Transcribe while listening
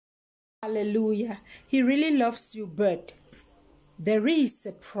Hallelujah. He really loves you, but there is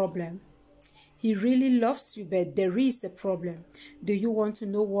a problem. He really loves you, but there is a problem. Do you want to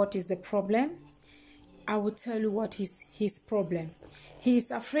know what is the problem? I will tell you what is his problem. He is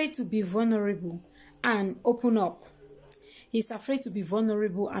afraid to be vulnerable and open up. He is afraid to be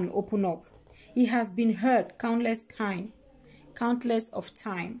vulnerable and open up. He has been hurt countless of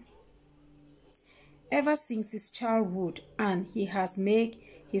time. Ever since his childhood, and he has made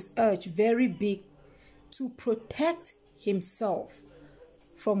his urge very big to protect himself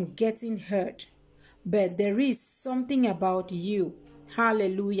from getting hurt. But there is something about you.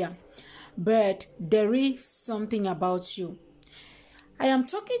 Hallelujah. But there is something about you. I am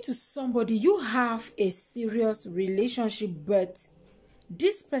talking to somebody. You have a serious relationship, but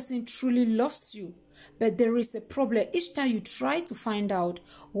this person truly loves you. But there is a problem. Each time you try to find out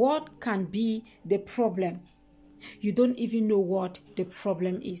what can be the problem, you don't even know what the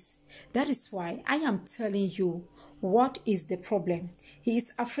problem is. That is why I am telling you what is the problem. He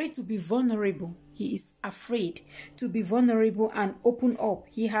is afraid to be vulnerable. He is afraid to be vulnerable and open up.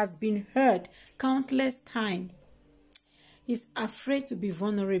 He has been hurt countless times. He's afraid to be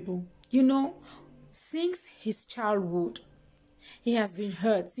vulnerable. You know, since his childhood, he has been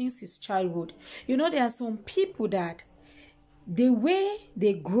hurt since his childhood. You know, there are some people that the way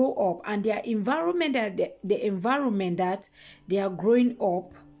they grow up and their environment, the environment that they are growing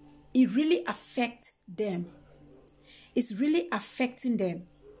up, it really affects them. It's really affecting them.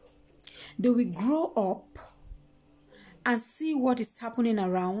 They will grow up and see what is happening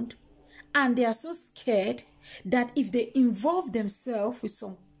around, and they are so scared that if they involve themselves with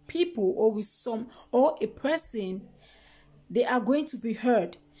some people or a person, they are going to be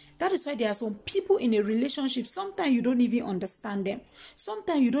hurt. That is why there are some people in a relationship, sometimes you don't even understand them.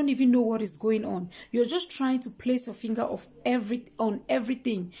 Sometimes you don't even know what is going on. You're just trying to place your finger on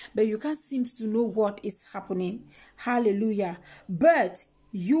everything, but you can't seem to know what is happening. Hallelujah. But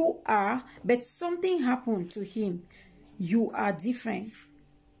something happened to him. You are different.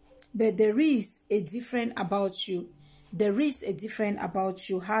 But there is a different about you. There is a different about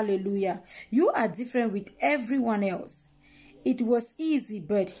you. Hallelujah. You are different with everyone else. It was easy,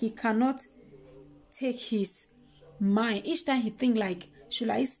 but he cannot take his mind. Each time he think like, should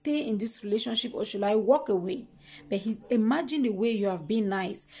I stay in this relationship or should I walk away? But imagine the way you have been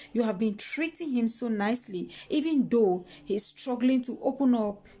nice. You have been treating him so nicely, even though he's struggling to open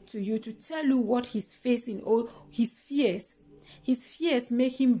up to you, to tell you what he's facing or his fears. His fears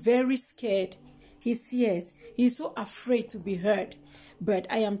make him very scared. His fears. He's so afraid to be hurt. But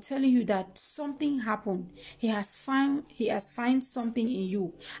I am telling you that something happened. He has found something in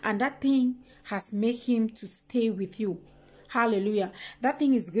you, and that thing has made him to stay with you. Hallelujah. That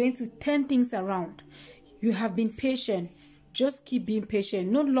thing is going to turn things around. You have been patient. Just keep being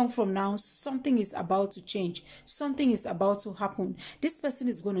patient. Not long from now, something is about to change. Something is about to happen. This person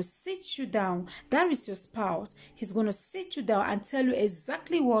is going to sit you down. That is your spouse. He's going to sit you down and tell you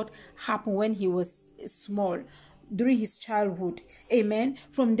exactly what happened when he was small, during his childhood. Amen.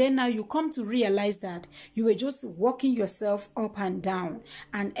 From then now, you come to realize that you were just walking yourself up and down,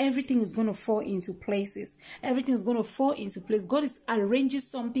 and everything is going to fall into places. Everything is going to fall into place. God is arranging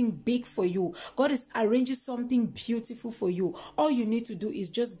something big for you. God is arranging something beautiful for you. All you need to do is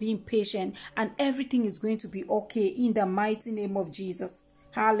just being patient, and everything is going to be okay in the mighty name of Jesus.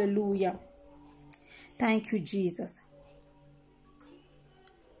 Hallelujah. Thank you, Jesus.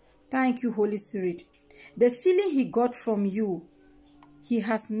 Thank you, Holy Spirit. The feeling he got from you, he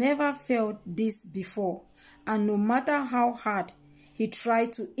has never felt this before. And no matter how hard he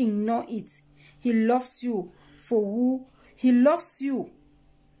tried to ignore it, he loves you for who he loves you.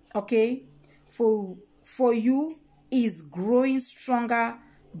 Okay? For you is growing stronger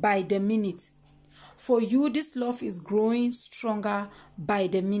by the minute. For you, this love is growing stronger by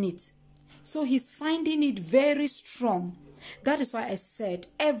the minute. So he's finding it very strong. That is why I said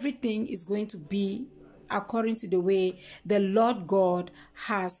everything is going to be according to the way the Lord God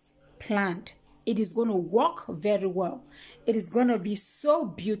has planned. It is going to work very well. It is going to be so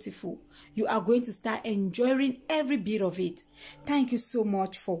beautiful. You are going to start enjoying every bit of it. Thank you so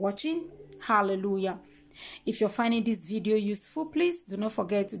much for watching. Hallelujah. If you're finding this video useful, please do not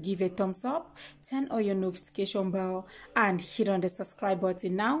forget to give a thumbs up, turn on your notification bell, and hit on the subscribe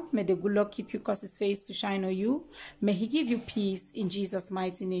button now. May the good Lord keep you, cause his face to shine on you. May he give you peace in Jesus'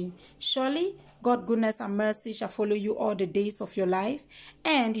 mighty name. Surely, God's goodness and mercy shall follow you all the days of your life,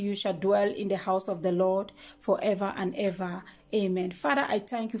 and you shall dwell in the house of the Lord forever and ever. Amen. Father, I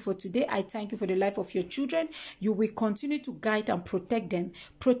thank you for today. I thank you for the life of your children. You will continue to guide and protect them.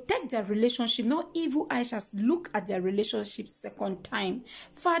 Protect their relationship. No evil eye shall look at their relationship second time.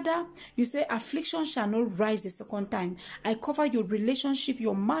 Father, you say affliction shall not rise a second time. I cover your relationship,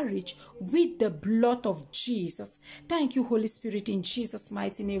 your marriage with the blood of Jesus. Thank you, Holy Spirit. In Jesus'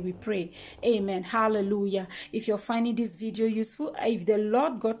 mighty name we pray. Amen. Hallelujah. If you're finding this video useful, if the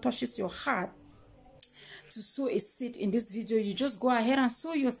Lord God touches your heart to sow a seed in this video, you just go ahead and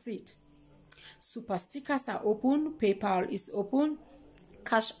sow your seed. Super stickers are open. PayPal is open.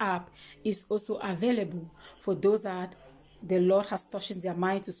 Cash App is also available for those that the Lord has touched their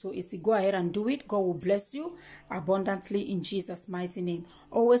mind to sow a seed. Go ahead and do it. God will bless you abundantly in Jesus' mighty name.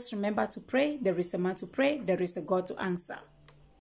 Always remember to pray. There is a man to pray. There is a God to answer.